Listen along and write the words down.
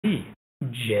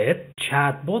Yet,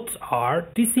 chatbots are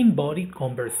disembodied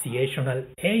conversational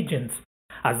agents,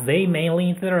 as they mainly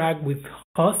interact with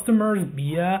customers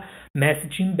via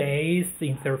messaging-based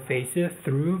interfaces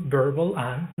through verbal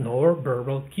and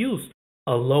non-verbal cues,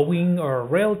 allowing a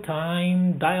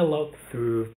real-time dialogue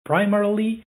through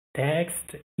primarily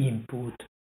text input,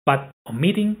 but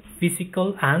omitting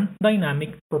physical and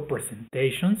dynamic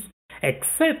representations,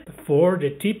 except for the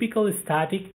typical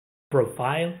static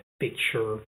profile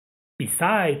picture.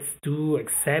 Besides two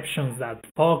exceptions that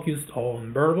focused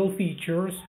on verbal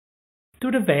features, to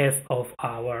the best of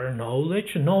our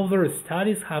knowledge, no other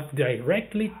studies have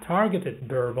directly targeted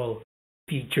verbal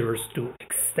features to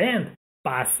extend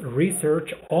past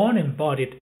research on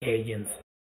embodied agents.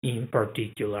 In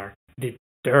particular, the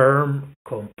term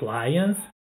compliance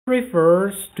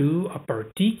refers to a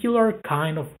particular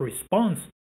kind of response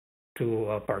to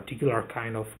a particular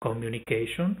kind of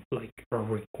communication, like a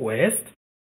request,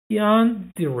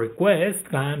 and the request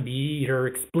can be either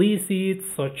explicit,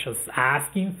 such as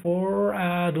asking for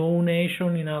a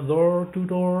donation in a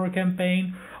door-to-door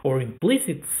campaign, or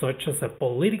implicit, such as a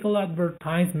political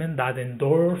advertisement that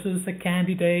endorses a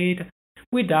candidate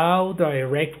without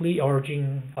directly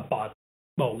urging a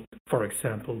vote, for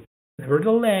example.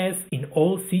 Nevertheless, in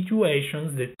all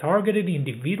situations, the targeted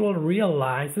individual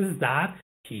realizes that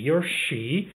he or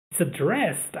she is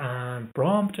addressed and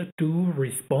prompted to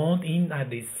respond in a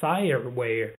desired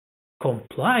way.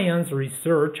 Compliance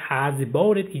research has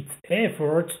devoted its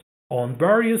efforts on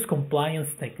various compliance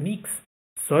techniques,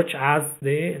 such as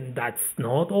the "that's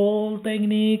not all"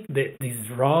 technique, the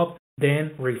disrupt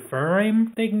then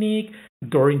reframe technique,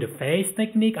 door in the face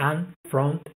technique, and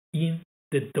front in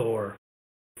the door.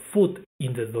 Foot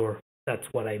in the door, that's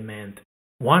what I meant.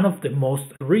 One of the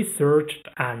most researched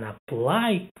and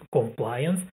applied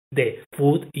compliance, the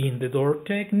foot in the door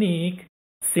technique,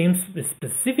 seems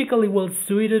specifically well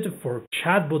suited for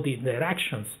chatbot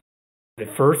interactions. The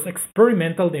first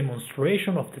experimental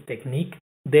demonstration of the technique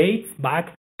dates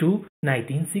back to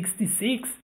 1966,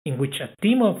 in which a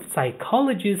team of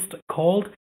psychologists called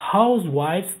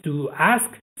housewives to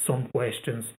ask some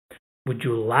questions. Would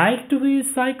you like to be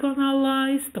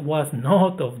psychoanalyzed? Was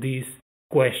not of these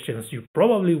questions. You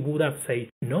probably would have said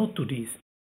no to this,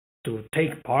 to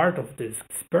take part of this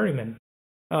experiment.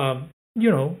 You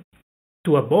know,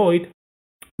 to avoid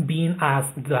being as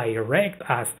direct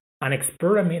as an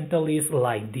experimentalist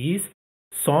like this,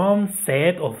 some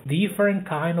set of different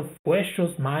kind of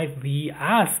questions might be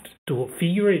asked to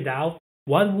figure it out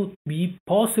what would be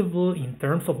possible in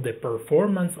terms of the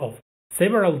performance of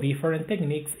several different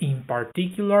techniques, in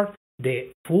particular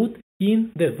the foot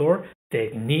in the door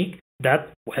technique that,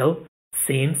 well,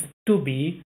 seems to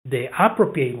be the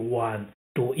appropriate one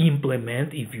to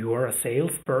implement if you are a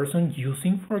salesperson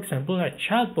using, for example, a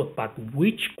chatbot. But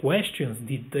which questions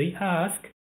did they ask?